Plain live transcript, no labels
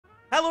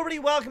Hello everybody,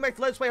 welcome back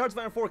to Let's Play Hearts of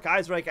Iron 4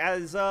 Kaiserreich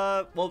as,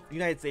 well,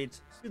 United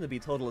States, soon to be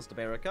Totalist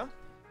America.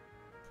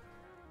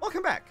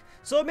 Welcome back.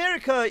 So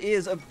America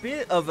is a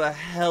bit of a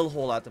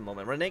hellhole at the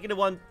moment. We're negative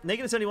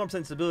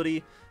 71%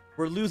 stability.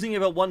 We're losing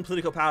about 1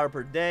 political power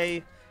per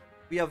day.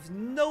 We have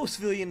no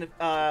civilian,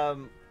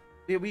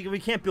 we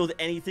can't build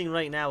anything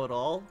right now at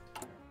all.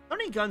 How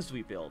many guns do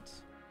we build?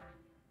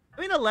 I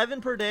mean, 11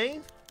 per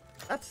day?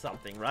 That's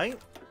something, right?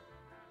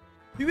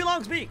 BB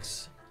Long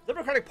speaks. The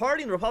Democratic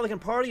Party and the Republican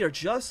Party are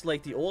just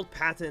like the old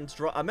patent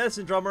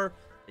medicine drummer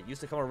that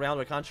used to come around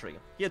our country.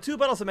 He had 2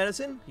 bottles of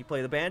medicine, he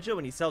played the banjo,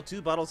 and he sold 2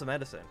 bottles of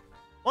medicine.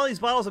 One of these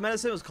bottles of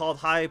medicine was called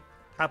high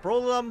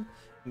paprolum,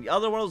 and the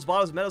other one of those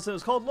bottles of medicine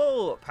was called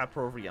low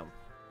paprorium.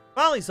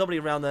 Finally, somebody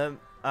around them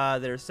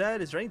there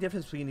said, is there any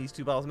difference between these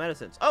 2 bottles of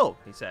medicines? Oh,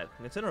 he said,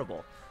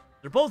 considerable.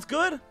 They're both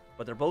good,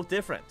 but they're both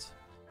different.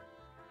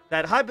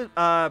 That high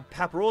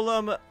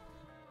paprolum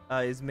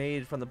is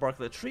made from the bark of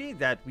the tree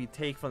that we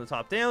take from the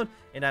top down,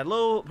 and that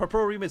low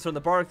paprorium is from the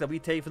bark that we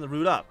take from the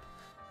root up.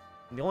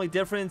 And the only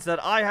difference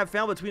that I have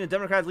found between the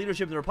Democratic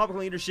leadership and the Republican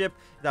leadership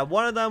is that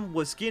one of them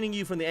was skinning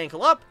you from the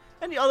ankle up,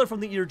 and the other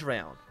from the ear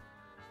down.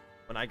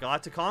 When I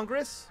got to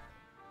Congress,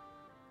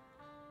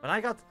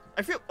 I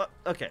feel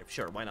okay,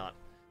 sure, why not?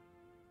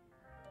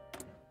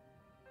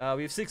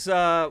 We have 6.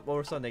 Well,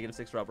 we're still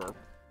 -6 rubber.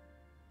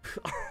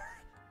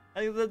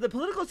 I mean, the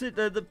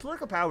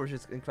political power is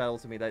just incredible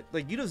to me. That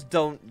like you just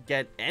don't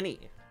get any.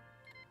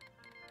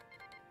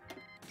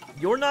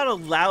 You're not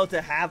allowed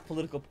to have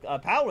political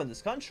power in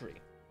this country.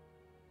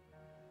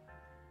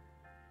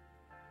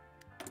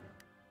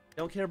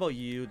 Don't care about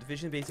you.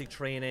 Division basic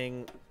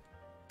training.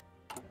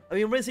 I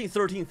mean, we're missing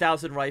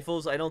 13,000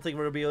 rifles. I don't think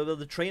we're gonna be able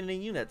to train any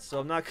units,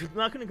 so I'm not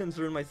gonna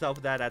concern myself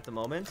with that at the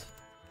moment.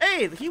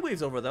 Hey, the heat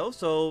wave's over though,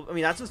 so I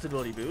mean that's a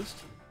stability boost.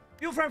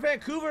 People from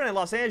Vancouver and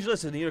Los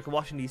Angeles and New York and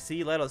Washington,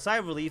 D.C. let out a sigh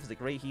of relief as the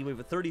great heat wave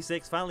of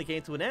 36 finally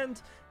came to an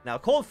end. Now, a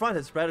cold front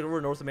has spread over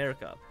North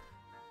America.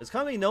 It's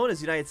commonly known as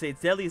the United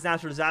States' deadliest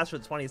natural disaster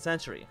of the 20th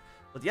century,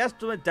 with the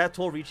estimated death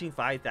toll reaching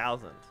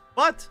 5,000.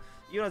 But,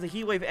 even as the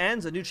heat wave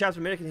ends, a new chapter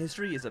of American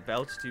history is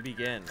about to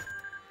begin.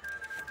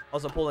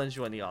 Also, Poland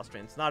joined the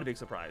Austrians. Not a big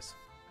surprise.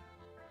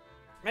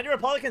 Many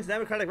Republicans and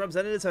Democratic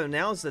representatives have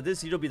announced that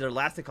this year will be their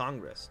last in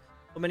Congress.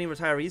 But many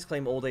retirees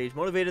claim old age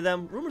motivated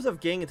them. Rumors of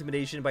gang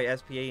intimidation by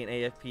SPA and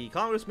AFP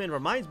congressmen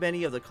reminds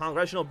many of the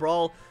congressional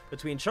brawl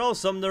between Charles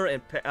Sumner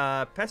and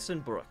Preston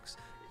Brooks.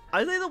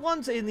 Are they the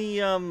ones in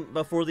the,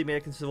 before the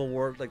American Civil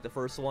War, like the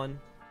first one?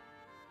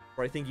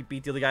 Where I think he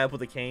beat the other guy up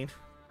with a cane?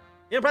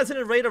 The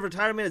unprecedented rate of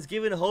retirement has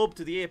given hope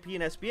to the AFP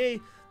and SPA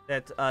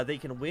that they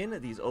can win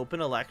these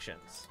open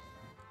elections.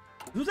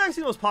 Who's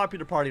actually the most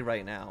popular party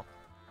right now?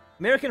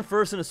 American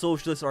First and the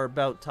Socialists are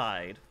about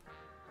tied.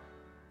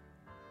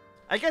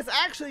 I guess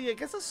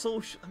the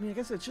social. I mean, I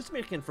guess it's just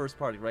American First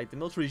Party, right? The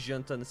military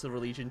junta and the Civil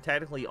Legion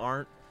technically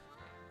aren't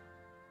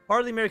part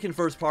of the American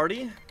First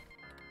Party.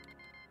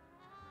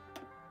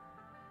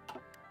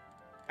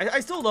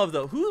 I still love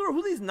though. Who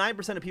are these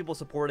 9% of people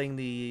supporting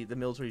the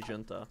military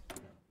junta? I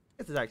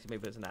guess it's actually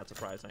maybe isn't that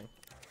surprising.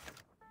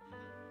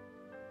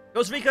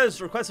 Costa Rica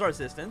has requested our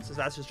assistance as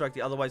that's to struck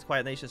the otherwise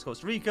quiet nation of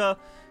Costa Rica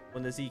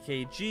when the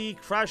ZKG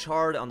crashed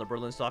hard on the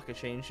Berlin Stock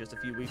Exchange just a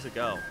few weeks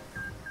ago.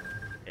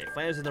 Okay,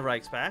 Flanders in the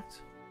Reichspakt.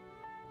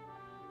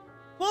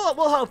 Well,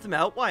 we'll help them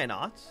out. Why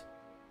not?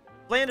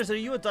 Flanders, are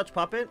you a Dutch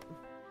puppet?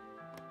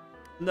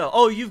 No.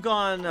 Oh, you've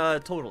gone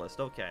Totalist.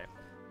 Okay.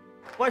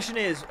 Question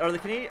is,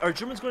 are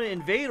Germans going to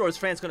invade or is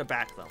France going to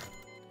back them?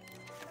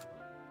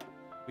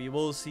 We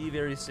will see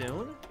very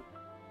soon.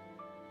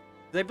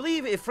 I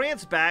believe if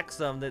France backs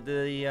them,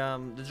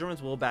 the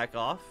Germans will back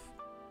off.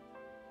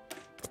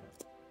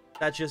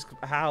 That's just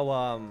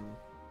how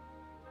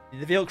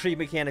the Weltkrieg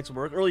mechanics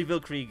work. Early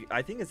Weltkrieg,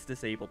 I think it's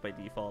disabled by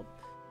default.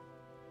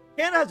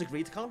 Canada has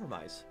agreed to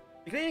compromise.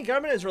 The Canadian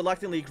government has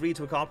reluctantly agreed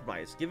to a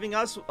compromise, giving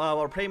us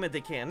our payment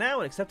they can now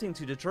and accepting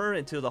to deter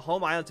until the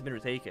home islands have been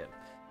retaken.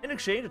 In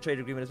exchange, a trade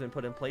agreement has been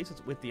put in place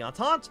with the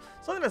Entente,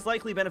 something that's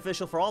likely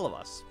beneficial for all of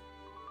us.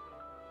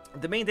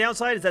 The main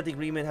downside is that the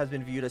agreement has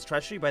been viewed as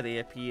treachery by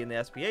the AFP and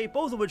the SPA,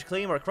 both of which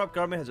claim our corrupt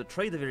government has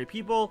betrayed the very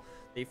people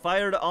they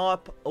fired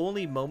up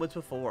only moments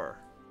before.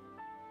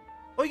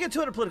 Oh, you get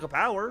 200 political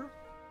power.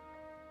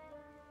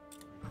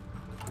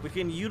 We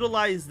can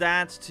utilize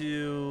that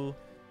to...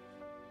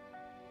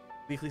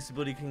 Weekly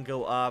stability can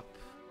go up.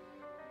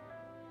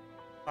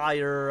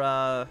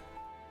 Higher,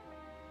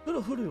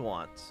 who do we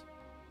want?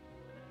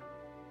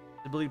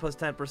 Stability plus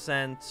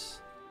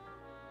 10%.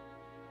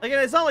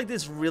 Again, it's not like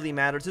this really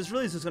matters. This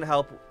really is just going to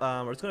help,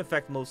 or it's going to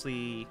affect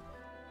mostly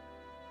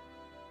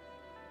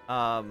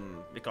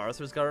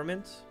MacArthur's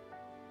government.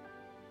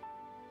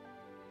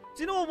 So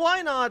you know what,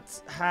 why not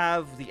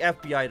have the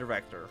FBI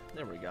director?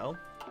 There we go.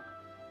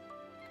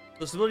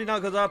 So stability now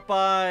goes up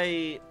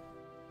by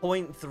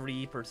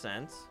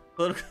 0.3%.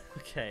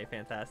 Okay,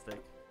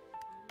 fantastic.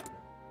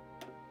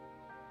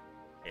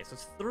 Okay, so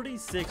it's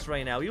 36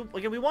 right now.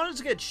 Again, we wanted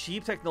to get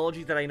cheap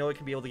technology that I know it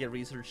can be able to get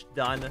research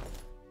done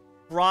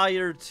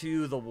prior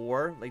to the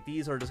war. Like,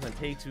 these are just going to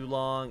take too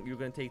long. You're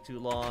going to take too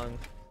long.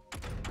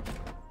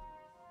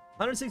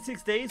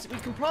 166 days. We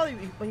can probably...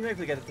 We might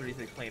get a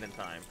 36 plane in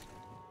time.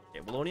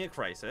 Okay, Wallonia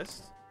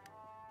Crisis.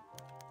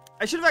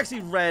 I should have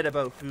actually read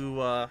about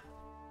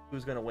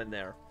who's going to win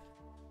there.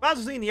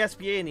 Battles between the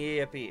SPA and the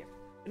AFP.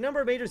 A number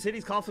of major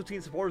cities, conflict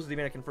between supporters of the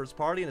American First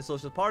Party and the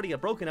Socialist Party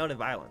have broken out in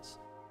violence.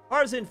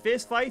 Partisan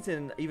fist fights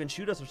and even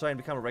shootouts are starting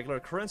to become a regular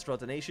occurrence throughout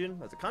the nation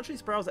as the country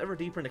spirals ever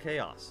deeper into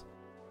chaos.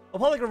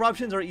 While public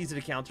eruptions are easy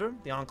to counter,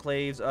 the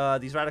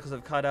enclaves these radicals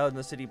have cut out in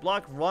the city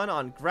block run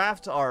on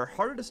graft are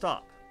harder to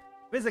stop.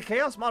 Amidst the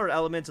chaos, moderate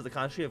elements of the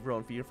country have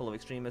grown fearful of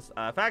extremist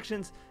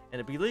factions,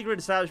 and a beleaguered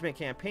establishment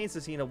campaigns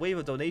to see a wave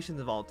of donations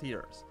and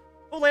volunteers.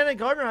 Both Land and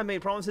Gardner have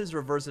made promises to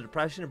reverse the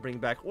depression and bring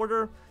back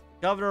order.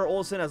 Governor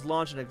Olson has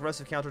launched an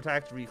aggressive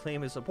counterattack to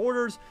reclaim his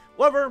supporters.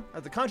 However,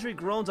 as the country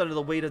groans under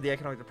the weight of the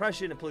economic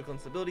depression and political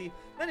instability,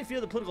 many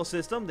fear the political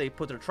system they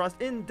put their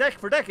trust in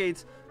for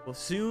decades will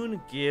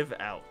soon give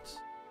out.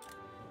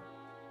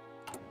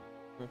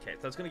 Okay, so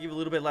that's going to give a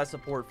little bit less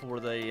support for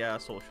the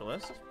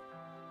socialists.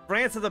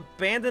 France has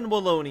abandoned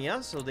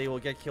Wallonia, so they will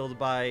get killed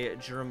by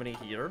Germany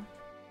here.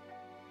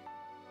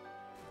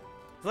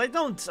 I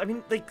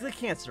mean, they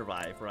can't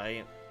survive,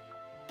 right?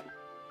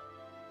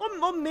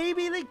 Well,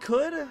 maybe they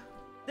could.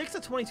 6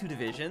 to 22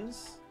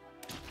 divisions.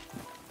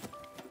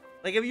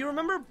 Like, if you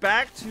remember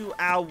back to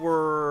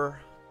our...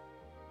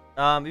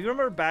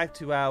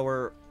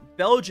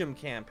 Belgium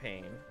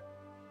campaign,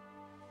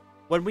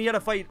 when we had to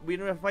fight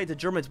the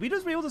Germans, we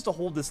just were able to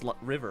hold this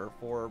river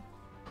for,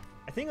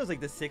 I think it was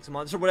like the 6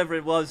 months or whatever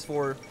it was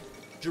for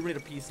Germany to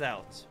peace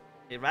out.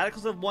 Okay,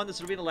 radicals have won the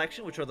Serbian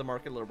election, which are the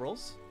market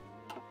liberals.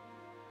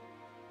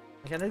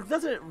 Again, it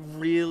doesn't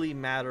really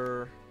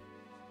matter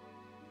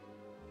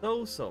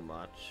so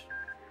much.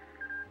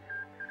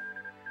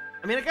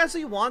 I mean, I guess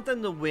you want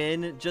them to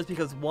win just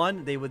because,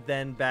 one, they would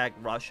then back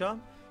Russia,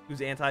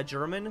 who's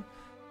anti-German,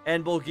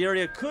 and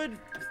Bulgaria could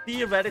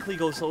theoretically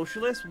go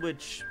socialist,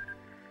 which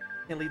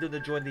can lead them to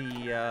join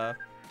the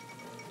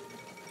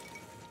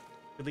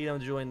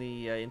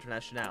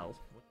Internationale,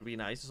 which would be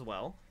nice as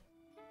well.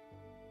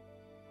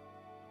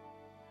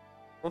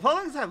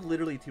 Republicans have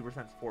literally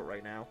 2% support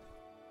right now.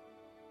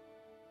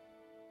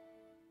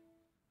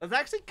 That's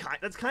actually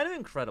that's kind of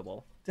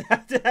incredible to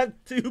have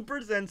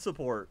 2%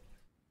 support.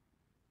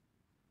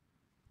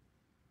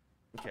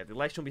 Okay, the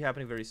election will be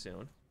happening very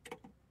soon.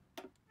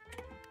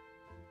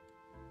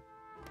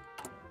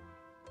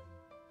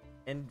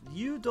 And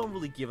you don't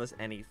really give us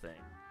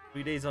anything.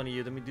 3 days on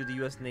you, then we do the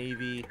US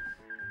Navy.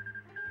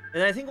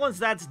 And I think once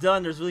that's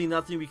done, there's really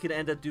nothing we could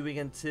end up doing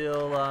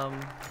until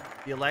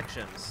the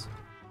elections.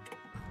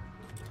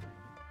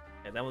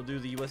 And then we'll do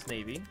the US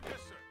Navy.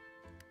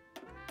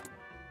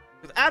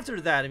 Because after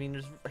that, I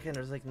mean,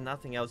 there's like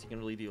nothing else you can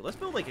really do. Let's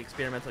build like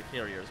experimental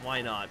carriers.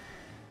 Why not?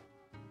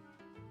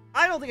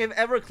 I don't think I've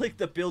ever clicked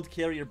the build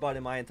carrier button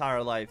in my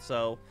entire life,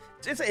 so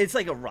it's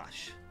like a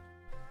rush.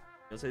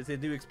 It's a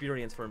new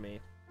experience for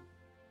me.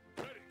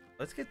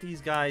 Let's get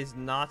these guys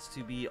not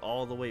to be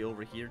all the way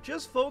over here.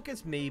 Just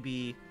focus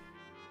maybe,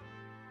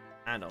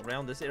 I don't know,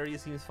 around this area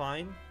seems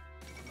fine.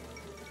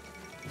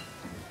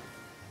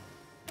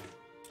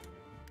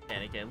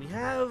 And again, we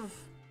have,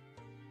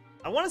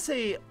 I want to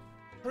say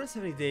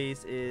 170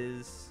 days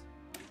is,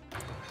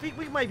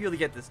 we might be able to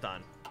get this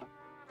done.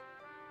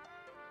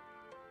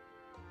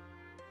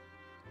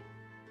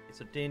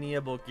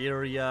 Sardinia,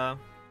 Bulgaria,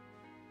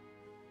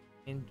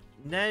 and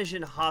Nej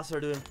and Haas are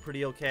doing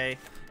pretty okay.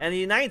 And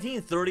the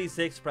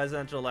 1936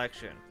 presidential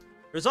election.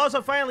 Results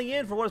are finally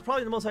in for what is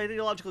probably the most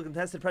ideological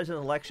contested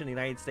presidential election the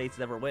United States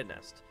has ever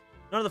witnessed.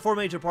 None of the 4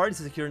 major parties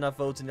has secured enough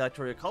votes in the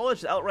Electoral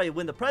College to outright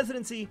win the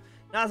presidency,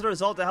 and as a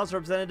result, the House of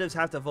Representatives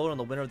have to vote on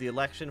the winner of the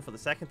election for the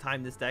 2nd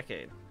time this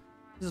decade.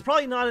 This is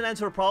probably not an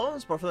answer to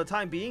problems, but for the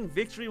time being,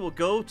 victory will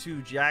go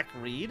to Jack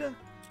Reed.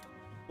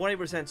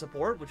 20%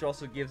 support, which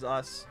also gives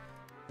us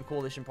some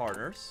coalition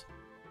partners.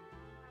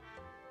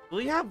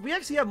 We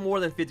actually have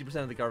more than 50%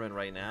 of the government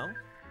right now.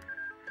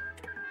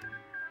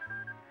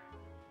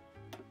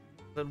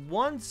 But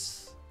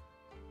once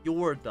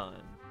you're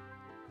done,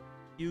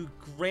 you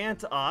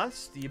grant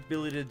us the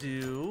ability to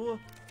do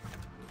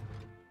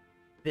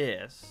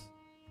this.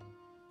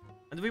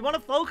 And do we want to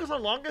focus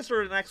on longest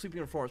or enact sweeping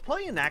reforms?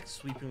 Probably enact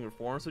sweeping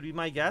reforms would be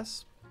my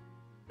guess.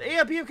 The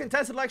AFP have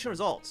contested election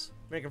results.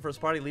 American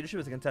First Party leadership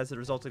has contested the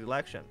results of the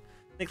election.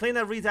 They claim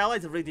that Reed's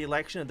allies have rigged the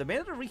election and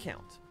demanded a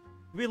recount.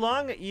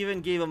 Long even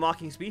gave a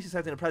mocking speech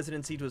accepting the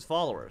presidency to his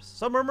followers.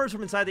 Some murmurs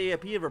from inside the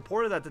AFP have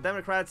reported that the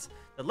Democrats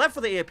that left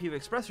for the AFP have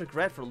expressed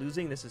regret for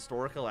losing this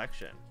historic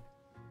election.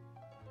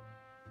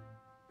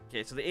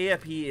 Okay, so the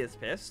AFP is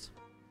pissed.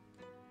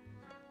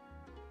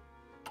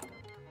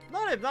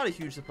 Not a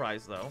huge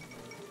surprise though.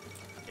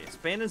 Okay,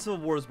 Spanish Civil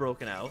War is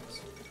broken out.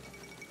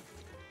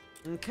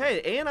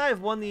 Okay, A and I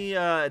have won the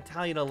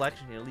Italian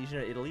election here. Legion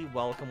of Italy,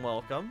 welcome,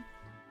 welcome.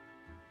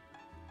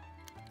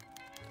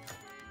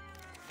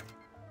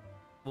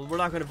 Well, we're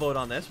not going to vote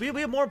on this. We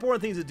have more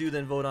important things to do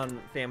than vote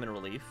on famine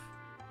relief.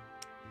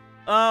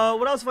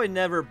 What else have I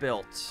never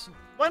built?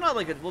 Why not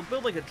we'll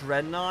build like a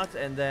dreadnought,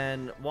 and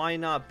then why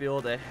not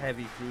build a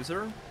heavy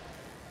cruiser?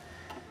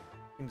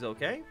 Seems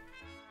okay.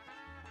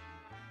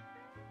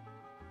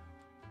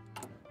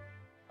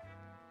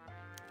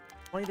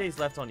 20 days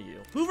left on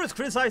you. Hoover has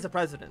criticized the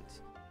president.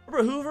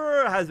 Remember,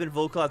 Hoover has been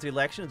vocal after the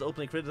election and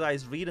openly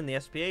criticized Reid and the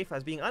SPA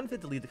as being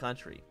unfit to lead the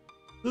country.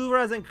 Hoover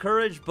has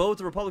encouraged both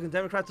the Republican and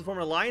Democrats to form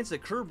an alliance to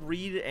curb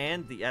Reid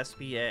and the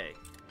SPA.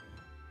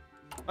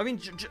 I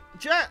mean,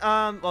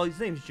 well, his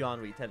name's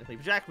John Reid, technically,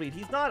 but Jack Reid,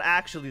 he's not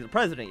actually the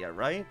president yet,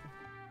 right?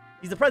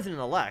 He's the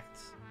president-elect.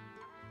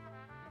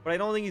 But I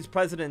don't think he's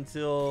president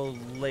until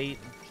late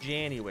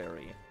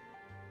January.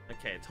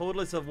 Okay,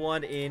 Totalists have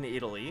won in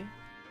Italy.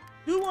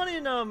 Who won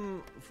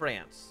in,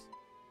 France?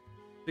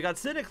 We got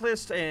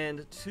Syndicalist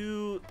and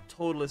 2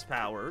 Totalist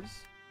powers.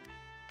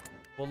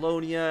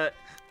 Bologna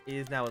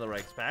is now in the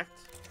Reichspakt.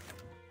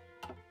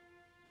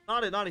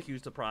 Not a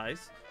huge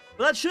surprise.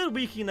 But that should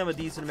weaken them a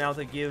decent amount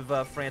to give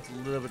France a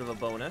little bit of a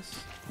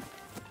bonus.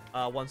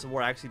 Once the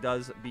war actually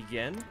does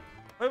begin.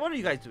 Wait, what are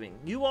you guys doing?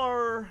 You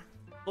are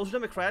Social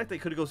Democratic. They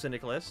could go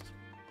Syndicalist.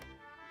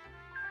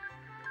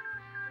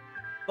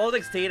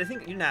 Baltic State, I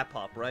think you're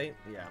NatPop, right?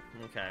 Yeah,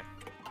 okay.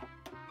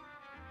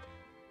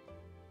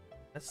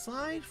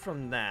 Aside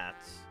from that,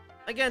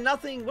 again,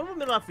 nothing. What about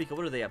Middle Africa?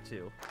 What are they up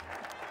to?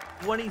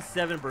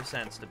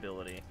 27%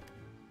 stability.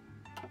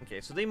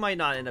 Okay, so they might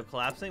not end up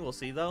collapsing. We'll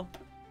see, though.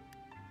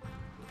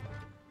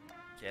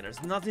 Okay,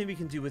 there's nothing we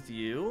can do with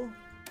you.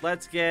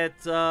 Let's get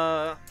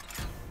fight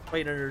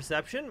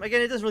interception.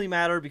 Again, it doesn't really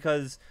matter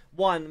because,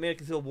 1,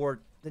 American Civil War,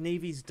 the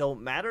navies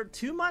don't matter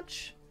too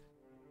much.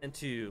 And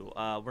 2,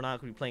 we're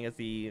not going to be playing as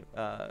the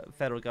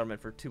federal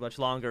government for too much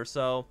longer,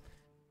 so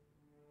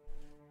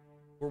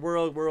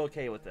we're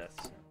okay with this.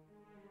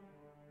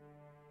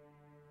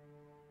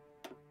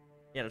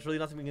 Yeah, there's really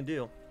nothing we can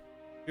do.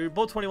 You're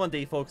both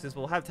 21-day focuses,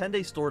 but we'll have 10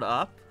 days stored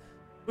up,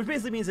 which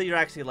basically means that you're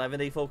actually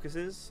 11-day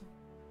focuses.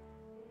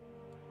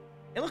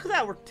 And look at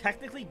that, we're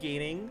technically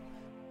gaining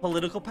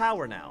political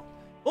power now.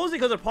 Mostly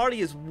because our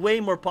party is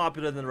way more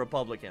popular than the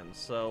Republicans,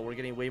 so we're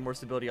getting way more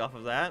stability off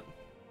of that.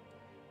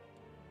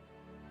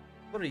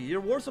 What are you?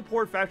 Your war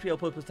support factory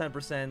output plus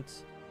 10%.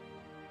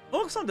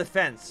 Focus on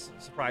defense,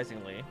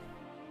 surprisingly.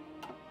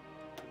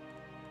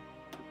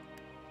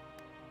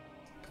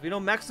 We know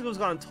Mexico's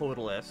gone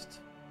Totalist.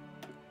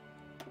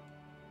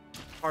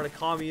 Part of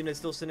Commune is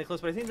still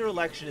Syndicalist, but I think their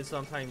election is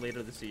sometime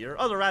later this year.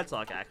 Oh, the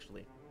Radstock,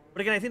 actually.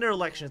 But again, I think their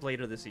election is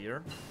later this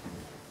year.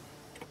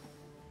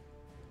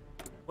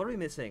 What are we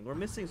missing? We're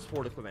missing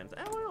sport equipment.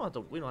 We don't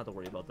have to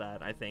worry about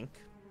that, I think.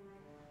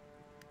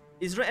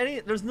 Is there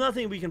any... There's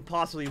nothing we can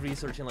possibly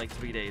research in like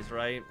 3 days,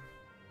 right?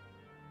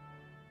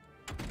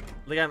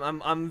 Like,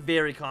 I'm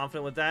very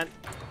confident with that.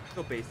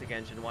 Go basic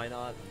engine, why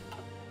not?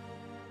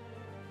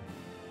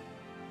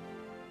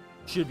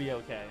 Should be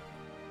okay.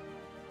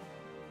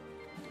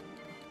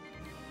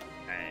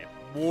 Okay.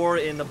 War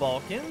in the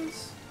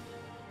Balkans.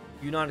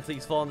 United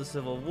States fall into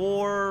civil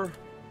war.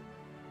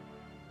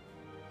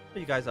 What are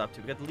you guys up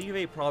to? We got the League of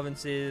 8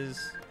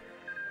 provinces.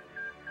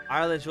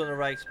 Ireland's joined the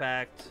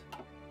Reichspakt.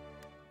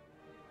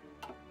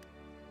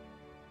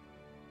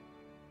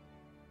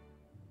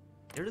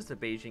 They're just the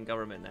Beijing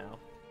government now.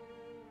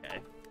 Okay.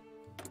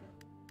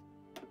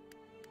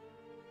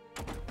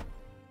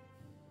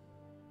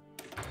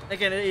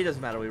 Again, it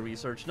doesn't matter what we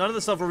research. None of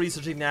the stuff we're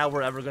researching now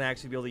we're ever going to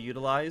actually be able to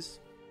utilize.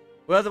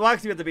 We'll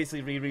actually have to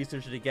basically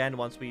re-research it again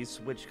once we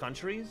switch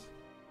countries.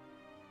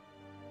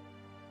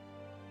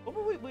 But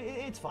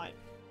it's fine.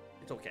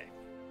 It's okay.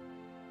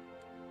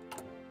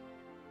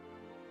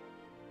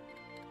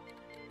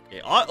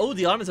 Okay. Oh,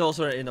 the Ottomans are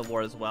also in the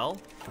war as well.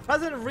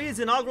 President Reid's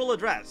inaugural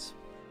address.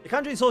 The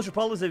country's social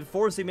problems have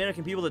forced the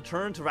American people to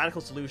turn to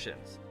radical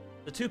solutions.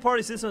 The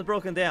two-party system has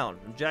broken down,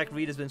 and Jack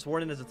Reid has been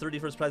sworn in as the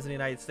 31st President of the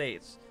United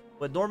States,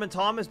 with Norman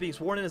Thomas being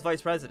sworn in as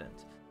Vice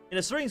President. In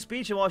a stirring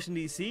speech in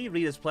Washington, D.C.,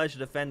 Reid has pledged to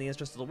defend the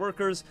interests of the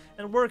workers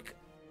and work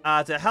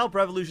to help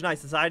revolutionize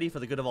society for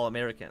the good of all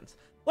Americans.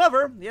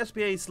 However, the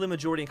SPA's slim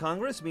majority in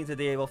Congress means that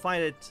they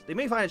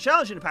may find it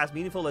challenging to pass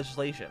meaningful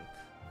legislation,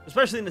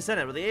 especially in the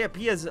Senate, where the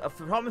AFP has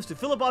promised to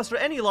filibuster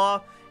any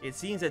law it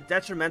seems that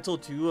detrimental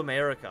to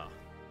America.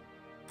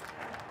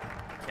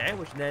 Okay,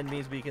 which then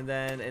means we can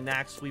then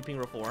enact sweeping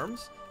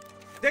reforms.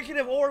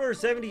 Executive Order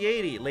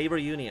 7080, labor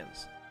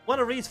unions. One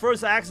of Reid's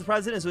first acts as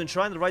president is to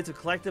enshrine the rights of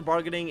collective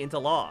bargaining into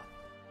law.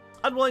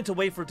 Unwilling to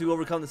wait to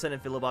overcome the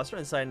Senate filibuster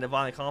and citing a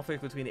violent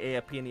conflict between the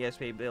AFP and the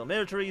SPA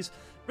militaries,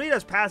 Reid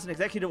has passed an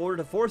executive order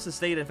to force the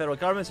state and federal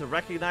governments to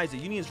recognize the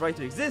union's right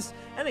to exist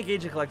and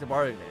engage in collective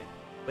bargaining,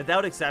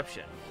 without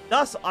exception,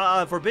 thus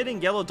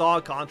forbidding yellow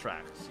dog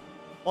contracts.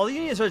 While the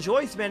unions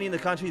rejoice, many in the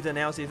country to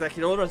announce the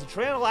executive order as a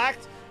tyrannical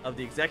act of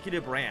the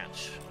executive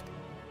branch.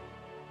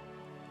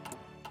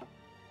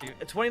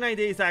 29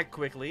 days act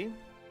quickly.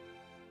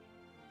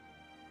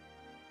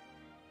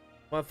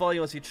 When follow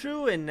you must be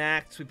true,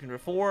 enact sweeping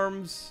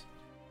reforms.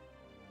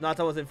 Not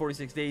done within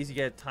 46 days, you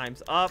get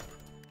times up.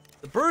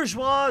 The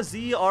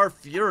bourgeoisie are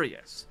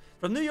furious.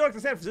 From New York to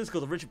San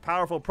Francisco, the rich and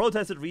powerful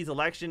protested Reid's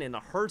election in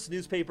the Hertz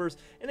newspapers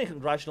and in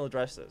congressional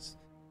addresses.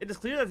 It is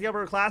clear that the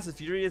upper class is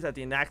furious at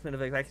the enactment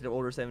of Executive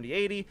Order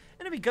 7080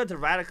 and have begun to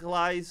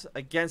radicalize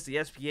against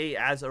the SPA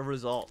as a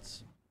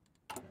result.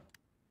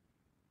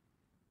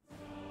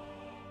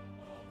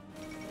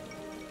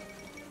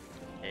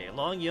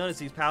 Long Yun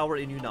sees power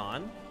in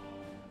Yunnan.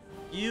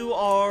 You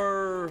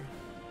are...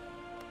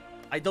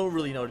 I don't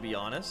really know, to be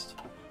honest.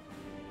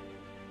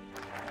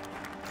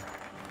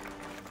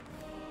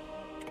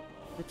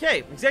 Okay,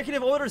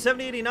 Executive Order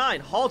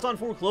 7089, halt on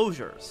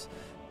foreclosures.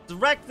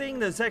 Directing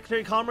the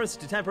Secretary of Commerce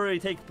to temporarily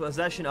take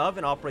possession of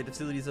and operate the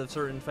facilities of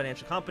certain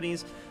financial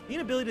companies. The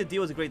inability to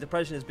deal with the Great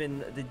Depression has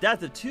been the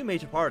death of two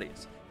major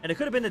parties, and it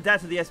could have been the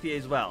death of the SPA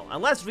as well,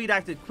 unless Reed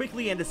acted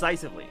quickly and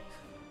decisively.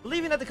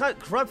 Believing that the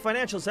corrupt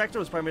financial sector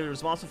was primarily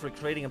responsible for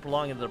creating and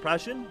prolonging the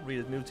Depression, Reed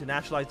has moved to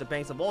nationalize the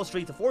banks of Wall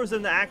Street to force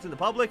them to act in the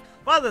public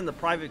rather than the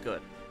private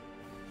good.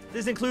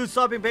 This includes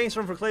stopping banks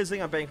from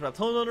foreclosing on bankrupt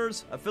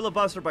homeowners. A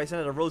filibuster by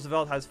Senator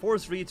Roosevelt has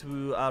forced Reed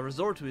to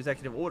resort to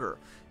executive order,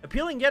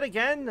 appealing yet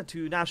again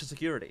to national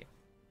security.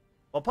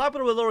 While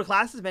popular with lower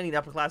classes, many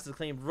upper classes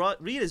claim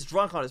Reed is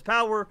drunk on his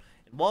power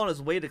and well on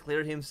his way to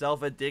declare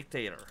himself a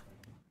dictator.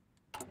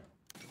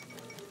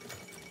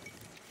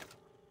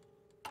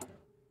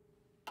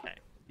 Okay.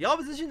 The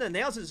opposition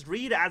announces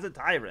Reed as a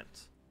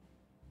tyrant.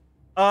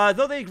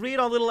 Though they agreed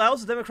on little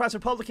else, the Democrats,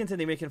 Republicans, and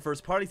the American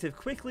First Parties are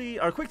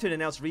quick to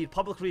announce Reed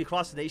publicly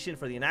across the nation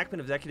for the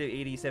enactment of Executive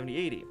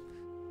 7080,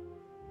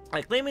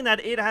 claiming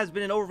that it has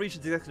been an overreach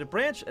of the executive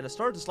branch and a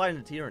start to slide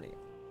into tyranny.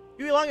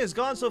 Huey Long has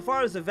gone so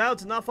far as to vow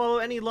to not follow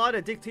any law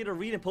that dictator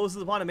Reed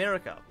imposes upon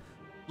America.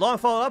 Long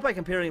followed up by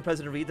comparing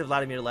President Reed to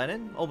Vladimir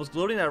Lenin, almost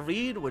gloating that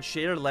Reed would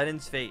share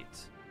Lenin's fate.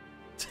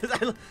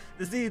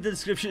 The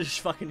description is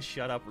fucking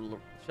shut up,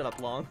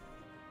 Long.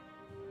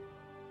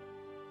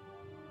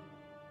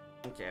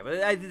 Okay,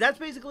 but that's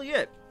basically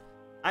it.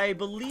 I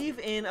believe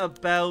in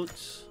about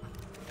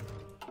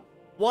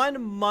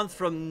 1 month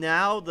from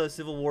now, the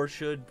Civil War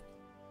should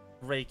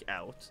break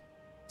out.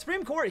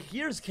 Supreme Court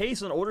hears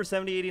case on Order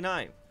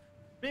 7089.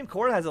 Supreme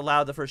Court has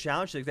allowed the first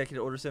challenge to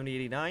Executive Order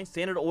 7089,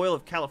 Standard Oil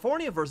of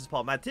California versus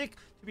Paul Matic,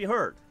 to be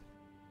heard.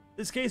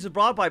 This case was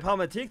brought by Paul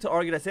Matic to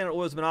argue that Standard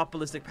Oil's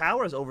monopolistic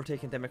power has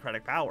overtaken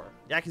democratic power.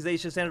 The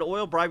accusation of Standard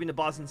Oil bribing the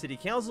Boston City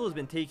Council has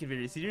been taken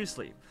very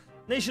seriously.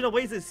 The nation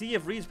awaits to see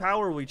if Reed's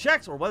power will be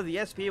checked or whether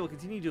the SPA will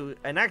continue to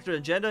enact their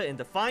agenda in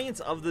defiance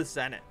of the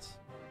Senate.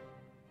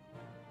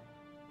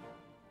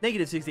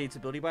 Negative 68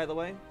 stability, by the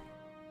way.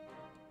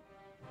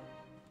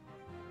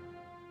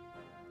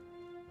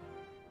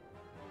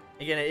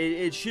 Again,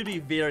 it should be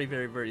very,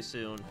 very, very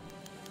soon.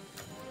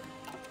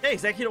 Okay,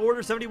 Executive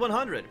Order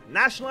 7100.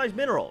 Nationalize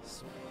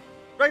minerals.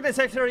 Directing the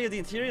Secretary of the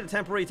Interior to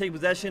temporarily take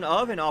possession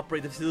of and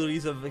operate the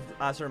facilities of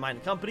certain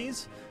mining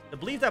companies. The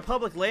belief that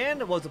public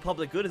land was the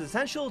public good is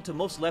essential to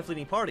most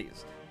left-leaning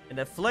parties, and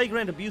the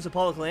flagrant abuse of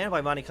public land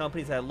by mining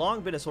companies had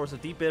long been a source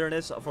of deep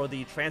bitterness for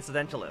the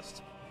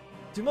Transcendentalists.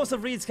 To most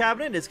of Reed's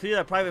cabinet, it is clear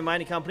that private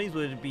mining companies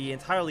would be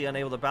entirely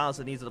unable to balance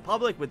the needs of the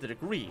public with the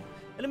degree,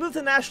 and a move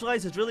to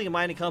nationalize the drilling and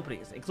mining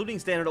companies, including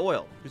Standard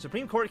Oil, whose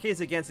Supreme Court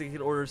case against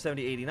Executive Order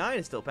 7089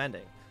 is still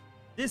pending.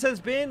 This has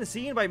been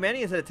seen by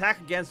many as an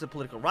attack against a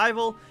political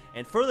rival,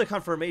 and further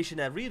confirmation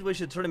that Reed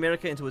wishes to turn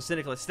America into a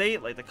cynical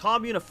state like the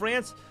Commune of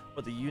France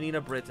or the Union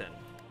of Britain.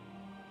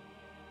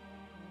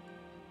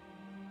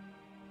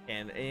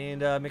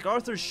 And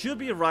MacArthur should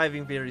be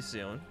arriving very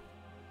soon.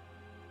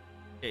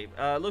 Okay,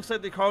 looks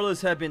like the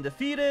Carlists have been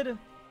defeated.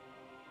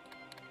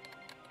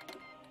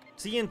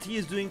 CNT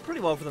is doing pretty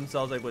well for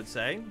themselves, I would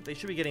say. They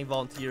should be getting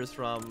volunteers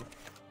from...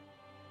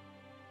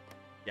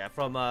 yeah,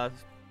 from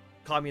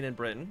Commune in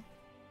Britain.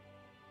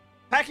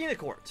 Packing the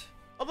court.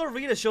 Although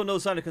Reed has shown no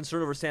sign of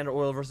concern over Standard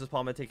Oil versus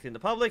Paul Matic in the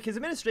public, his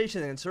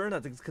administration is concerned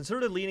that the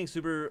conservative-leaning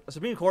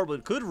Supreme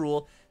Court could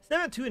rule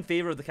 7-2 in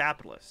favor of the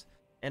capitalists,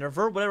 and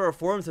revert whatever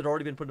reforms had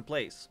already been put in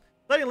place.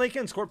 Citing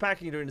Lincoln's court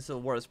packing during the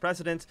Civil War as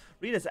precedent,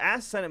 Reed has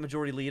asked Senate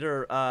Majority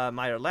Leader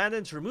Meyer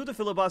Landon to remove the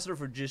filibuster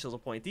for judicial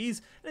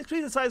appointees and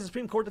increase the size of the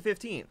Supreme Court to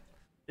 15.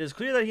 It is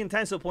clear that he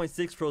intends to appoint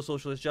 6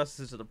 pro-socialist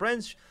justices to the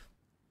bench,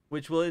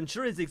 which will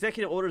ensure his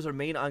executive orders will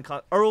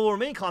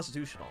remain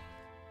constitutional.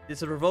 This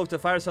would revoke the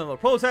firestorm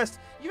of protest,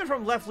 even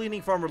from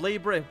left-leaning farmer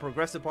labor and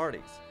progressive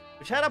parties,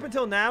 which had up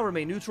until now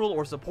remained neutral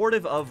or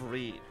supportive of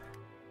Reed.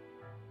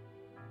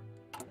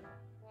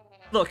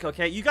 Look,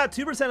 okay, you got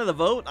 2% of the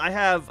vote. I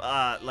have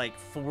like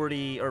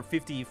 40 or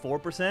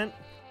 54%.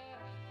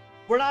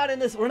 We're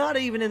not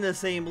even in the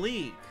same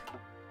league.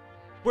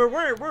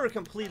 We're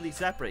completely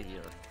separate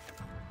here.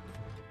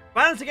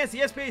 Violence against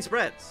the SPA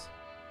spreads.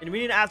 In the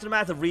immediate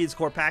aftermath of Reed's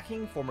court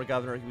packing, former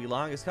Governor Huey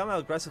Long has come out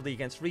aggressively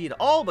against Reed,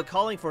 all but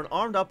calling for an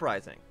armed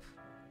uprising.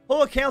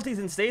 Whole counties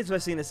and states,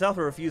 especially in the South,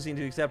 are refusing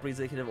to accept Reed's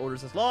executive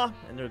orders as law,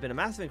 and there has been a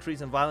massive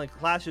increase in violent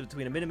clashes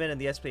between the Minutemen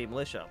and the SPA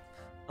militia.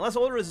 Unless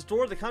order is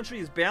restored, the country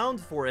is bound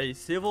for a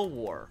civil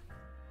war.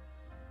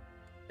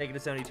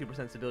 Negative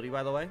 72% stability,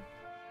 by the way.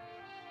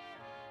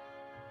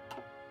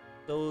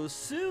 So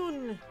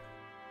soon...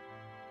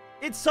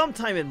 it's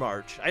sometime in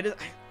March.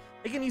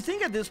 Again, you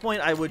think at this point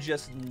I would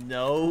just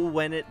know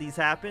when these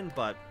happen,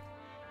 but...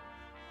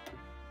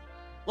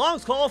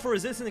 Long's call for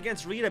resistance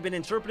against Reed have been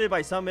interpreted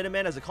by some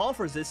Minutemen as a call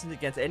for resistance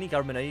against any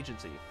government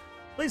agency.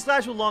 Police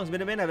clash with Long's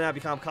Minutemen have now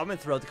become common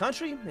throughout the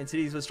country. In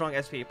cities with strong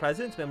SPA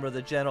presence, member of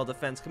the General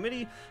Defense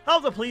Committee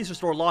help the police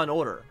restore law and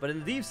order. But in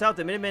the Deep South,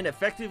 the Minutemen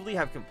effectively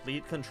have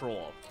complete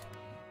control.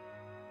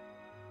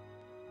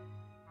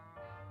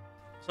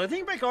 So I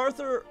think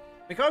MacArthur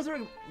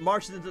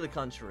marches into the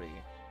country.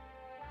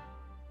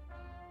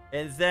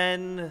 And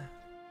then...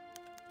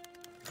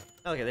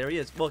 Okay, there he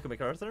is. Welcome,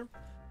 MacArthur.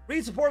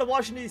 Reed's support of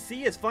Washington,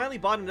 D.C. has finally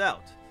bottomed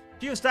out.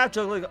 Chief of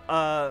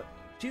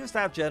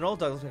Staff General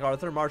Douglas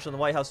MacArthur marched on the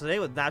White House today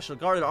with National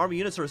Guard and Army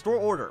units to restore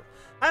order,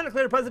 and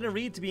declared President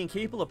Reed to be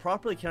incapable of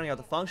properly carrying out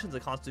the functions of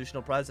the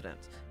constitutional president,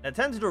 and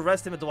attempted to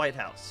arrest him at the White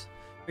House.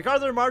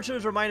 MacArthur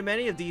marchers reminded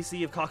many of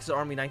D.C. of Cox's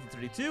Army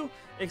 1932,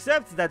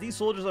 except that these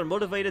soldiers are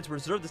motivated to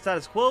preserve the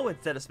status quo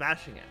instead of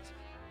smashing it,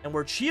 and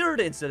were cheered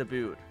instead of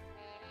booed.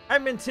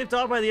 Having been tipped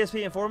off by the SPA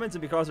informants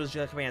and MacArthur's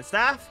command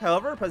staff,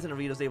 however, President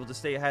Reed was able to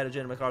stay ahead of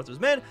General MacArthur's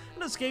men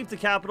and escape the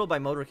Capitol by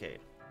motorcade.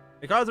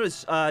 MacArthur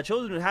has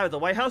chosen to inhabit the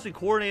White House and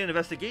coordinate an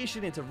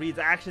investigation into Reed's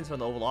actions from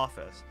the Oval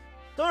Office.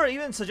 Some are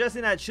even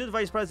suggesting that should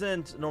Vice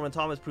President Norman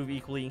Thomas prove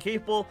equally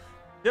incapable,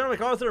 General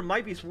MacArthur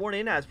might be sworn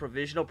in as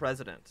provisional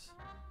president.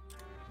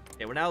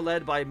 Okay, we're now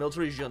led by a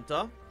military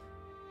junta.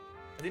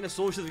 I think the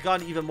socialists have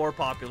gotten even more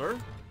popular.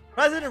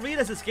 President Reed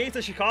has escaped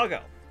to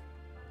Chicago.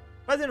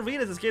 President Reed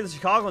has escaped to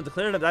Chicago and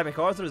declared that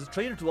MacArthur is a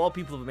traitor to all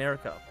people of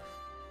America.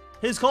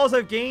 His calls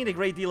have gained a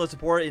great deal of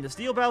support in the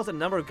Steel Belt, and a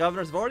number of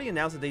governors have already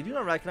announced that they do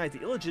not recognize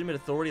the illegitimate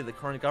authority of the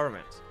current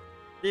government.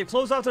 They have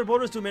closed off their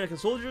borders to American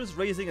soldiers,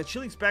 raising a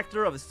chilling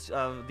specter of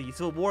the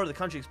Civil War the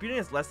country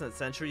experienced less than a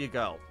century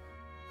ago.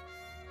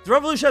 The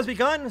revolution has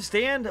begun.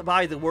 Stand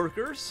by the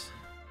workers.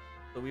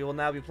 So we will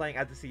now be playing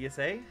at the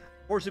CSA.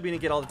 Fortunately, we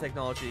didn't get all the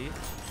technology.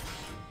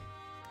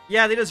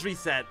 Yeah, they just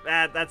reset.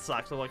 That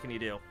sucks, but what can you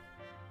do?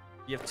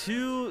 You have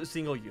 2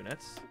 single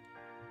units.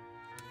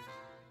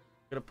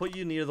 Gonna put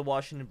you near the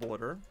Washington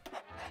border.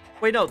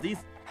 Wait, no, these...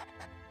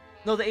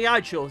 No, the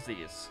AI chose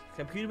these.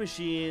 Computer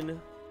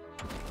machine...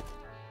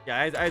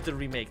 Yeah, I have to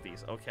remake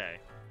these. Okay.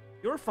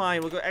 You're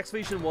fine. We'll go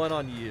Excavation 1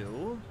 on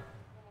you.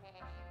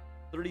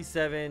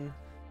 37.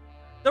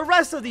 The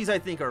rest of these, I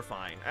think, are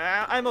fine.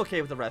 I'm okay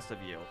with the rest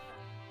of you.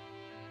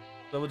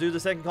 So we'll do the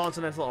 2nd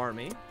Continental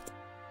Army.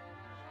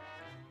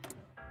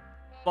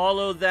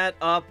 Follow that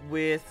up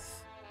with...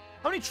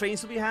 How many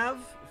trains do we have?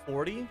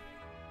 40?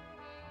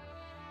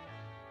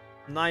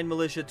 9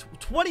 militia,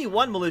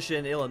 21 militia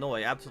in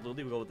Illinois.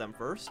 Absolutely, we'll go with them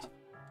first.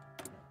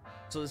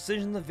 So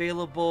decisions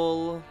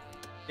available.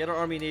 Get our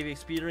Army Navy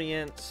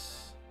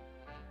experience.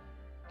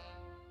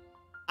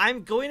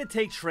 I'm going to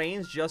take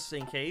trains just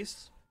in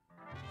case.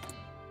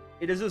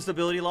 It is a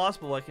stability loss,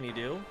 but what can you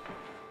do?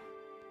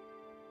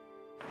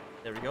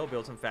 There we go.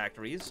 Build some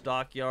factories,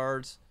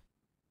 stockyards.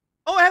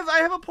 Oh, I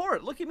have a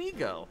port. Look at me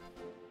go.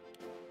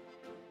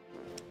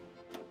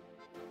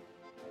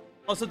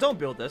 Oh, so don't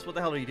build this. What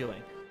the hell are you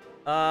doing?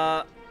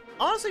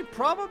 Honestly,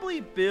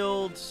 probably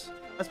build...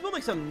 Let's build,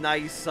 like, some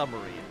nice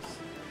submarines.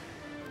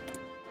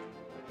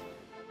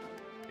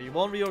 You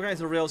won't reorganize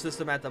the rail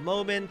system at the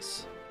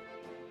moment.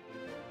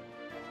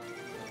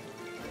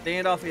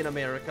 Standoff in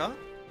America.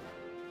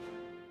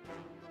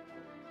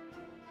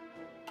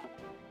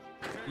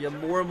 You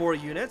have more and more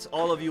units.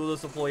 All of you will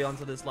just deploy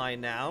onto this line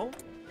now.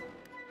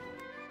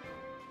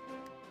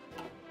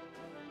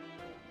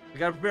 We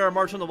gotta prepare our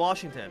march on to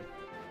Washington.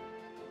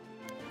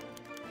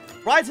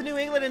 Riots in New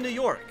England and New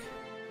York.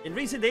 In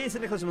recent days,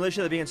 syndicalist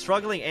militia have begun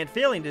struggling and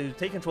failing to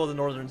take control of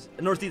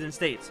the northeastern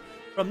states,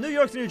 from New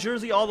York to New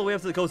Jersey all the way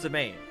up to the coast of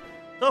Maine.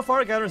 So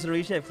far, governors in the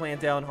region have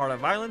clamped down hard on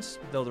violence,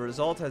 though the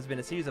result has been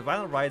a series of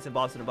violent riots in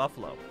Boston and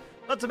Buffalo.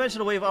 Not to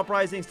mention a wave of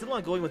uprisings still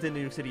ongoing within New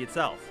York City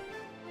itself.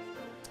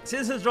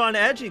 Citizens draw an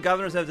edge, and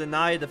governors have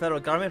denied the federal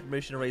government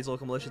permission to raise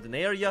local militias in the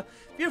area,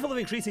 fearful of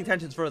increasing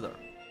tensions further.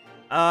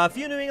 A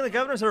few New England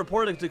governors are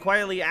reported to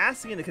quietly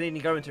asking the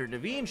Canadian government to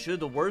intervene should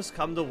the worst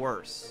come to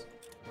worse.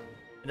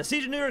 In the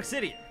siege of New York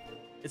City,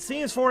 it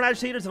seems foreign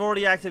agitators have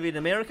already activated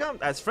America,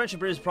 as French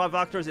and British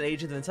provocateurs and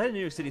agents have incited New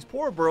York City's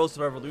poor boroughs to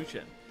the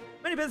revolution.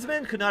 Many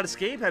businessmen could not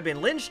escape, have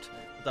been lynched,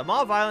 but the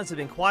mob violence has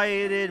been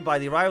quieted by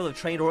the arrival of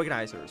trained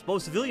organizers,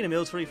 both civilian and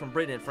military, from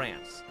Britain and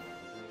France.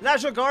 The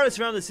National Guard has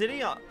surrounded the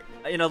city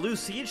in a loose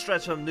siege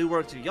stretched from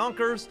Newark to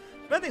Yonkers,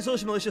 preventing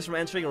social militias from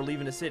entering or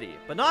leaving the city,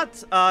 but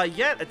not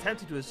yet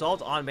attempting to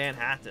assault on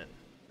Manhattan.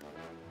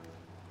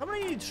 How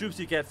many troops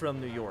do you get from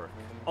New York?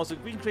 Also,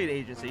 we can create an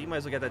agency. Might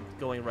as well get that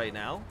going right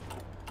now.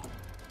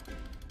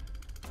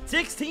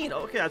 16!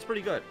 Okay, that's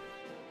pretty good.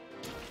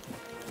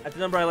 That's the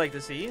number I like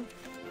to see.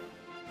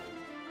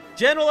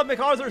 General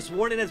MacArthur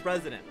sworn in as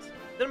president.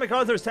 General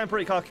MacArthur's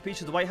temporary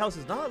occupation of the White House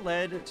has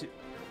led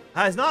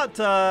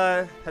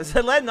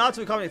not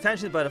to common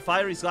attention, but a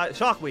fiery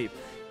shockwave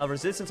of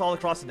resistance all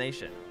across the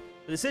nation.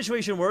 With the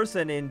situation worse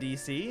than in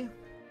D.C.,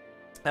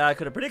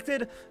 could have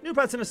predicted, new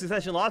president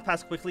succession law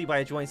passed quickly by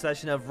a joint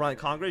session of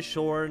Congress,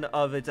 shorn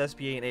of its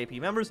SPA and AP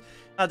members,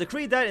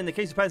 decreed that in the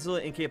case of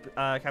presidential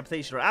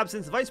incapacitation or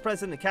absence, the vice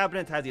president and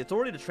cabinet had the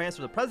authority to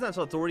transfer the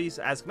presidential authorities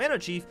as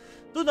commander-in-chief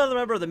to another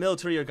member of the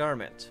military or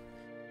government.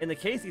 In the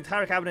case, the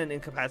entire cabinet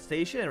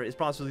incapacitation and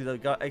responsibility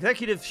of the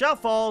executive shall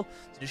fall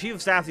to the Chief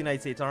of Staff of the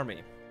United States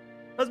Army.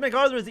 President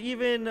MacArthur is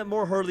even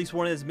more hurriedly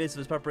sworn in the midst of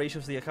his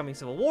preparations for the upcoming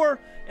Civil War,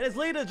 and is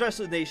laid to address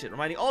the nation,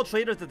 reminding all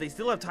traitors that they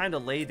still have time to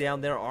lay down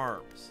their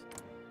arms.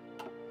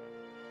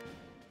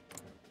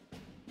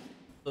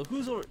 So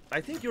who's...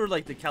 I think you're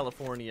like the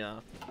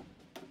California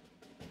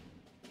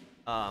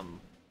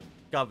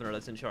governor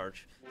that's in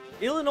charge.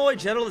 Illinois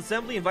General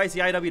Assembly invites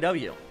the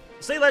IWW.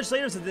 State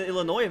legislators in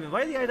Illinois have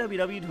invited the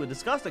IWW to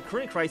discuss the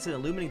current crisis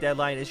and looming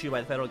deadline issued by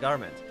the federal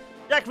government.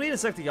 Jack Reed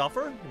accepted the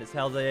offer and has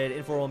held an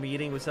informal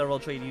meeting with several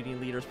trade union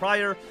leaders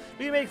prior.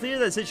 We made clear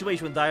that the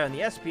situation would dire and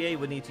the SPA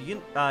would need to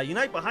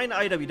unite behind the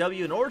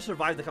IWW in order to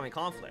survive the coming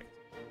conflict.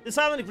 This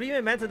silent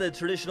agreement meant that the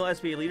traditional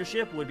SPA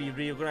leadership would be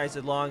reorganized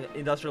along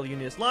industrial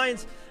unionist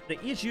lines, and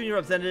that each union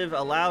representative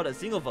allowed a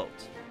single vote.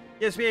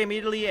 The SPA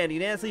immediately and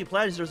unanimously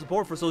pledged their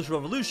support for social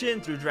revolution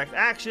through direct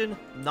action,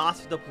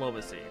 not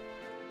diplomacy.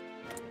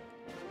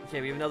 Okay,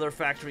 we have another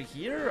factory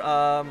here.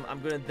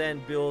 I'm going to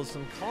then build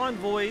some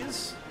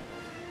convoys,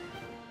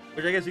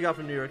 which I guess we got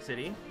from New York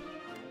City.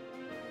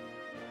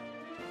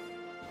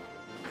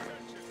 Okay,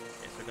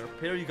 so I'm going to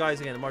prepare you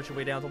guys again to march your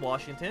way down to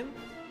Washington.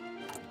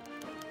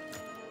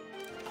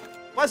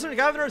 Western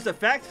governors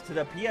defect to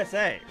the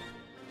PSA.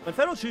 When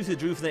federal troops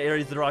withdrew from the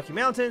areas of the Rocky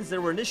Mountains,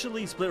 there were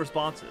initially split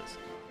responses.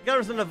 The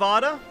governors of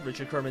Nevada,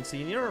 Richard Kerman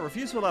Sr.,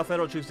 refused to allow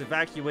federal troops to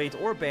evacuate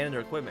or abandon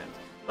their equipment.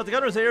 But the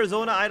governors of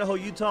Arizona, Idaho,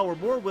 Utah were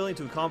more willing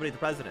to accommodate the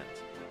president.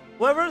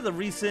 However, the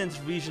recent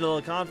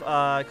regional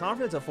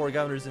conference of 4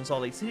 governors in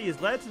Salt Lake City has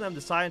led to them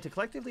deciding to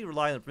collectively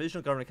rely on the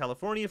provisional government of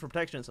California for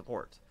protection and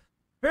support.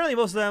 Apparently,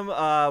 most of them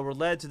were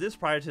led to this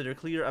prior to their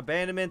clear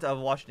abandonment of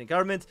Washington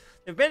government.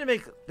 They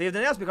have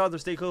denounced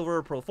MacArthur's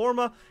takeover pro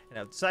forma,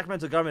 and the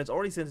Sacramento government has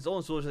already sent its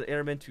own soldiers and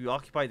airmen to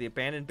occupy the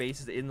abandoned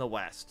bases in the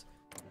West.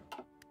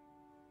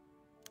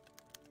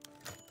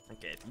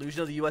 Okay,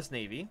 delusion of the U.S.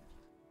 Navy.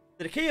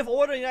 The decay of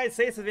order in the United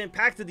States has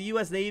impacted the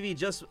U.S. Navy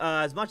just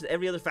as much as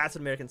every other facet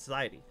of American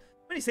society.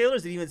 Many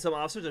sailors and even some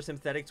officers are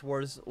sympathetic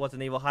towards what the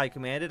Naval High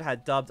Command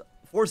had dubbed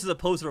forces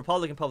opposed to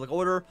Republic and public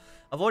order,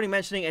 avoiding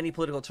mentioning any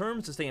political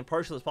terms to stay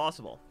impartial as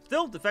possible.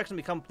 Still, defection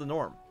becomes the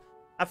norm.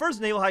 At first,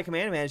 the Naval High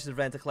Command managed to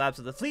prevent the collapse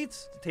of the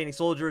fleets, detaining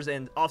soldiers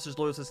and officers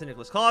loyal to the St.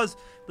 Nicholas cause,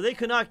 but they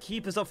could not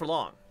keep this up for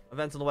long.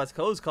 Events on the West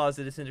Coast caused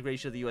the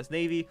disintegration of the U.S.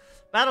 Navy.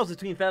 Battles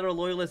between federal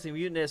loyalists and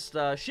mutinous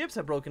ships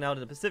have broken out in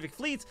the Pacific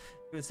fleets,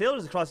 giving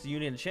sailors across the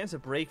Union a chance to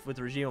break with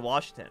the regime of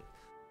Washington.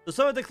 So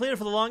some have declared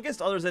for the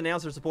longest, others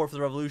announced their support for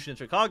the revolution in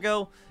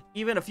Chicago.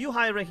 Even a few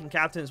high-ranking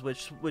captains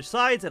which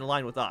sides and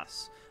align with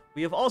us.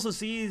 We have also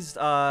seized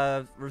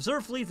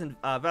reserve fleets and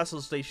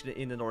vessels stationed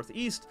in the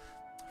Northeast.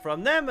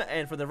 From them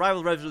and from the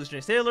rival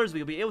revolutionary sailors, we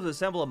will be able to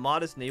assemble a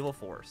modest naval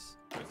force.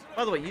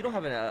 By the way, you don't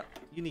have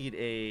you need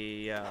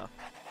a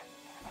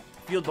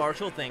field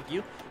marshal, thank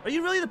you. Are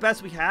you really the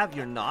best we have?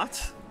 You're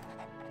not.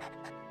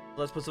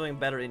 Let's put something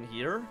better in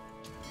here.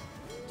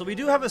 So we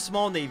do have a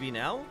small navy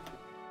now.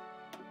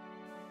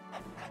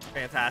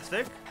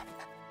 Fantastic.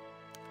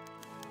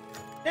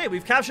 Hey,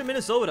 we've captured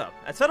Minnesota.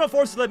 As federal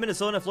forces led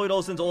Minnesota, Floyd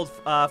Olson's old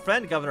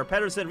friend, Governor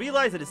Pedersen,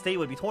 realized that his state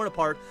would be torn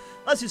apart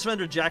unless he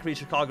surrendered Jack Reed's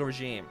Chicago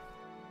regime.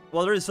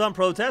 While there is some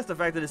protest, the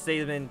fact that his state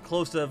has been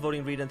close to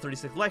voting Reed in the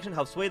 36th election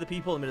helped sway the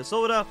people in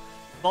Minnesota,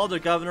 followed their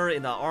governor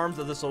in the arms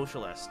of the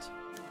socialist.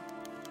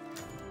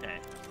 Okay,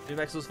 New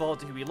Mexico's fall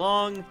to Huey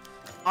Long.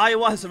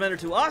 Iowa has surrendered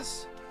to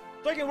us.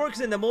 Striking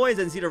workers in Des Moines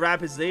and Cedar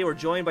Rapids today were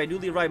joined by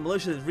newly arrived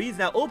militias as Reed's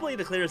now openly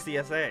declares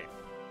CSA.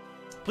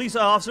 Police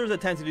officers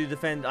attempting to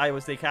defend Iowa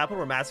State Capitol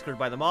were massacred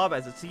by the mob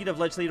as the seat of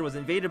legislature was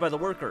invaded by the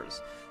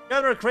workers.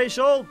 Governor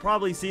Crenshaw,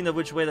 probably seeing of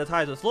which way the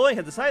tides were flowing,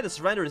 had decided to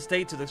surrender his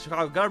state to the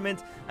Chicago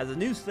government as a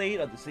new state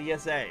of the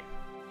CSA.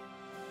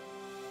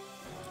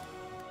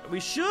 We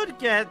should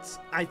get,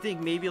 I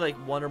think, maybe like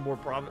one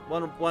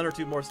or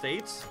two more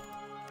states.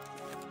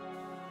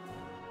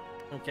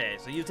 Okay,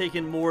 so you've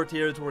taken more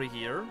territory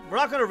here. We're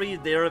not going to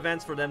read their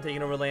events for them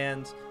taking over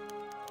land.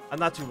 I'm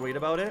not too worried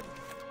about it.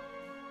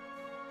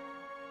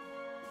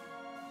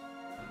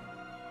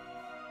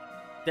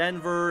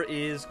 Denver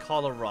is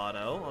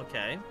Colorado.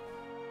 Okay.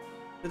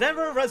 The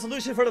Denver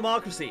Resolution for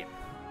Democracy.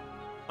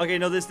 Okay,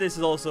 no, this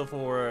is also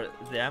for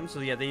them.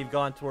 So yeah, they've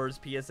gone towards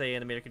PSA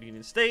and American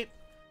Union State.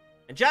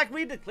 And Jack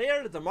Reed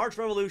declared the March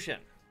Revolution.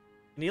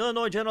 In the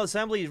Illinois General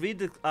Assembly,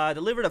 Reed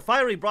delivered a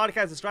fiery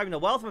broadcast describing the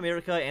wealth of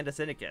America and the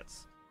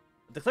syndicates.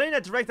 Declaring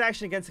that direct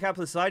action against the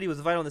capitalist society was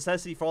a vital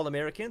necessity for all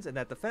Americans, and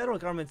that the federal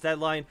government's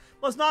deadline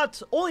must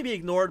not only be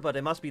ignored, but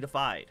it must be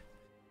defied.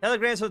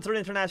 Telegrams from the Third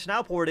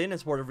International poured in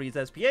support of Reed's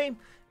SPA,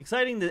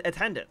 exciting the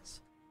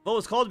attendance. The vote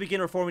was called to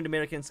begin reforming the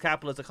American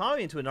capitalist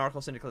economy into an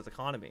anarcho-syndicalist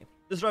economy.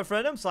 This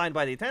referendum, signed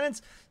by the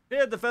attendants,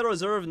 declared the Federal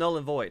Reserve null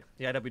and void.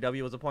 The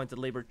IWW was appointed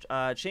labor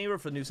chamber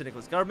for the new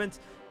syndicalist government,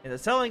 and the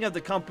selling of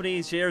the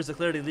company's shares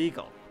declared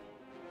illegal.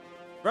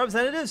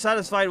 Representatives,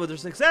 satisfied with their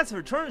success, have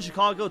returned to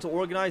Chicago to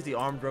organize the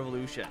armed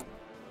revolution.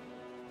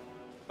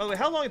 By the way,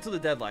 how long until the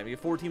deadline? We have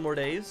 14 more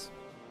days.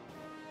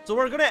 So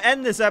we're going to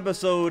end this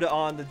episode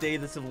on the day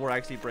the Civil War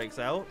actually breaks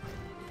out.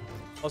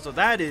 Also,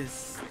 that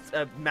is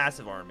a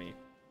massive army.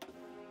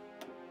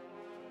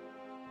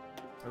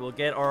 We'll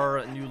get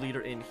our new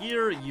leader in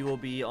here. You will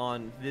be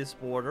on this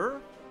border.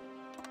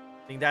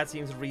 I think that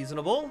seems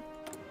reasonable.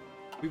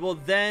 We will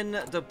then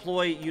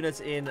deploy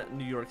units in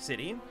New York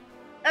City.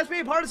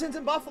 SPA partisans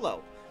in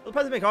Buffalo. Well,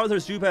 President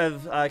MacArthur's troop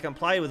have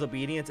complied with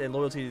obedience and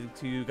loyalty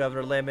to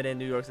Governor Lemon in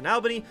New York and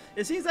Albany.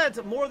 It seems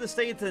that more of the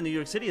state than New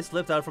York City has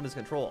slipped out from his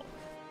control.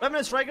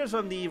 Remnant strikers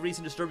from the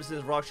recent disturbances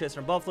in Rochester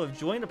and Buffalo have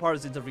joined the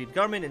partisans of Reed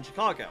government in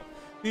Chicago,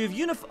 who have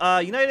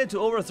united to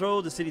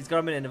overthrow the city's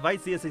government and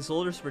invite CSA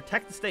soldiers to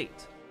protect the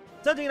state.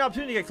 Sensing an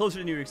opportunity to get closer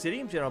to New York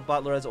City, General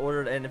Butler has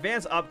ordered an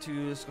advance up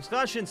to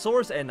Saskatchewan,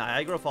 Source, and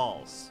Niagara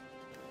Falls.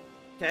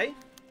 Okay,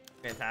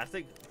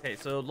 fantastic. Okay,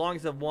 so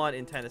longs have won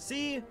in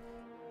Tennessee.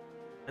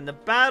 And the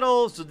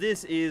battle, so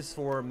this is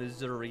for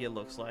Missouri, it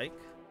looks like.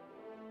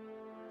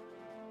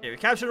 Okay, we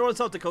captured North and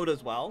South Dakota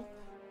as well.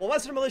 While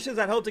Western militias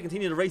had hoped to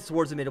continue to race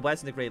towards the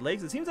Midwest and the Great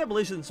Lakes, it seems that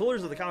militias and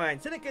soldiers of the Combine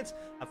syndicates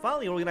have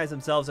finally organized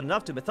themselves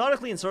enough to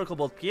methodically encircle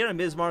both Pierre and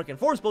Bismarck and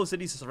force both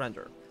cities to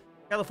surrender.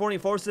 California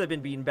forces have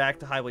been beaten back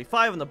to Highway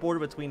 5 on the border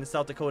between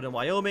South Dakota and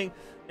Wyoming,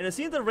 and it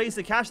seems the race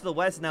to cash to the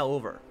West is now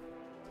over.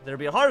 There will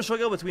be a harder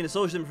struggle between the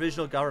socialist and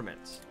provisional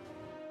governments.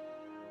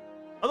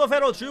 Although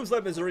federal troops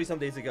left Missouri some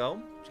days ago,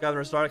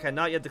 Governor Stark had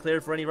not yet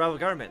declared for any rival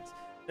government.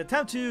 In an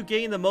attempt to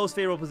gain the most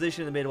favorable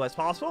position in the Midwest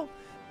possible,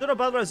 General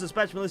Butler has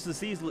dispatched militias to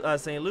seize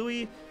St.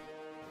 Louis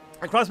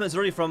across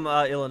Missouri from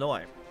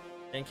Illinois.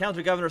 They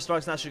encountered Governor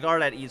Stark's National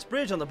Guard at East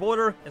Bridge on the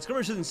border, and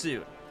skirmishes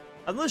ensued.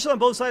 The militias on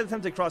both sides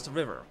attempted to cross the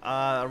river,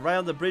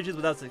 around the bridges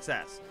without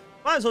success.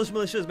 Finally, social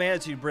militias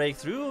managed to break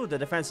through the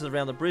defenses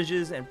around the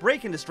bridges and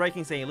break into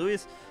striking St.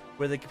 Louis,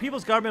 where the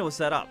People's Government was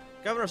set up.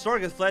 Governor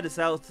Stark has fled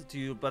south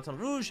to Baton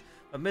Rouge,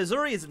 but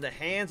Missouri is in the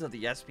hands of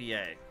the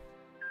SPA.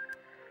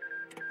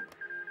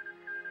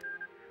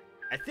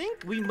 I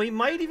think we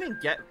might even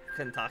get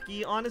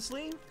Kentucky,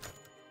 honestly.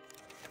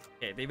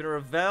 Okay, they've been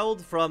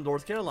reveled from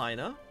North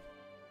Carolina.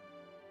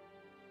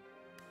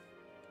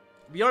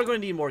 We are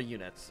going to need more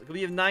units.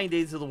 We have 9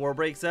 days until the war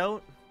breaks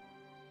out.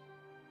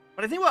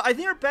 But I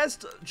think our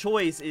best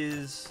choice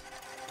is...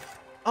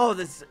 Oh,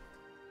 this...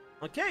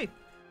 Okay.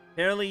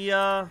 Apparently,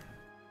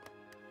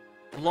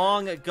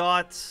 Long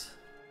got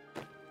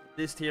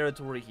this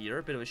territory here.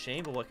 A bit of a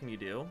shame, but what can you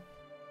do?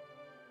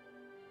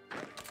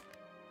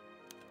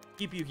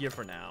 Keep you here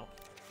for now.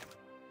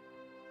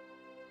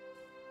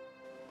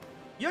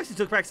 You actually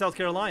took back South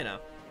Carolina.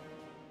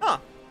 Huh.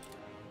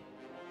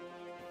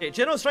 Okay,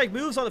 General Strike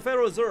moves on the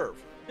Federal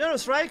Reserve. General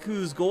Strike,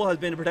 whose goal has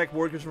been to protect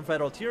workers from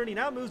federal tyranny,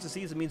 now moves to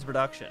seize the means of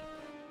production.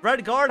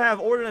 Red Guard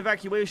have ordered an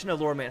evacuation of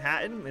Lower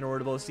Manhattan in order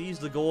to both seize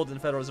the gold in the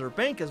Federal Reserve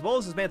Bank as well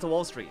as dismantle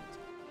Wall Street.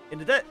 In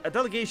the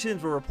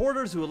delegations were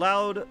reporters who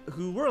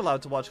were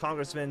allowed to watch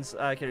congressmen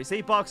carry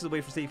safe boxes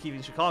away for safekeeping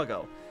in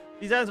Chicago.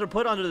 These items were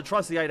put under the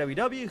trust of the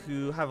IWW,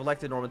 who have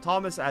elected Norman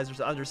Thomas as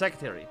their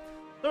undersecretary.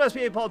 Some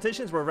SPA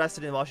politicians were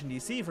arrested in Washington,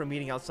 D.C. for a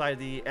meeting outside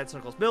the Ed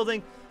Circles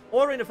building,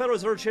 ordering the Federal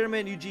Reserve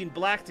Chairman Eugene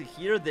Black to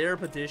hear their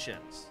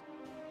petitions.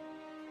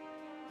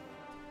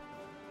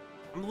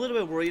 I'm a little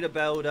bit worried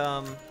about,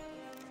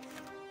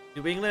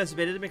 New England has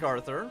submitted to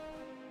MacArthur.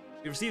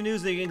 We received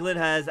news that New England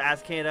has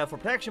asked Canada for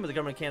protection, but the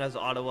government of Canada's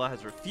Ottawa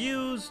has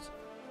refused.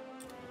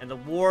 And the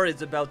war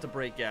is about to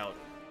break out.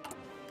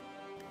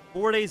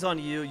 4 days on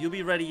you. You'll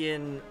be ready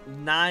in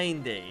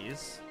 9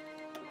 days.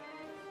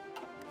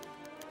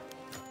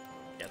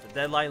 Yeah, the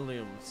deadline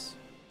looms.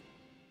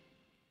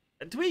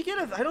 Do we get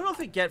I don't know if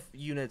we get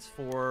units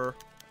for...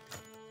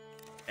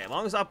 Okay,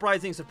 longest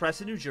uprising suppressed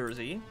in New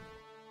Jersey.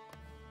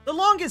 The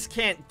longest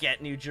can't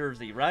get New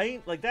Jersey,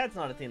 right? Like, that's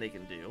not a thing they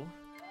can do.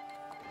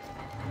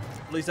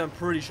 At least I'm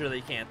pretty sure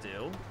they can't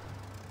do.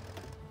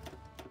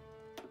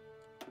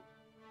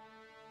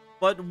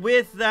 But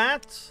with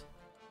that,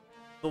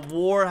 the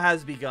war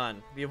has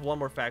begun. We have one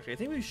more factory. I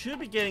think we should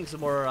be getting some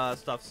more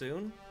stuff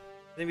soon.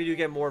 I think we do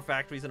get more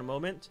factories in a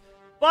moment.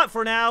 But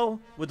for now,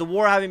 with the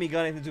war having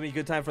begun, I think it's going to be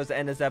a good time for us to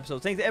end this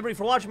episode. Thanks to everybody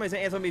for watching. My name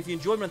is Anthony. If you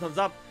enjoyed, give me a thumbs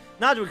up.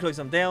 Not to click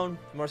some down.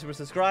 More super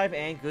subscribe,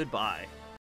 and goodbye.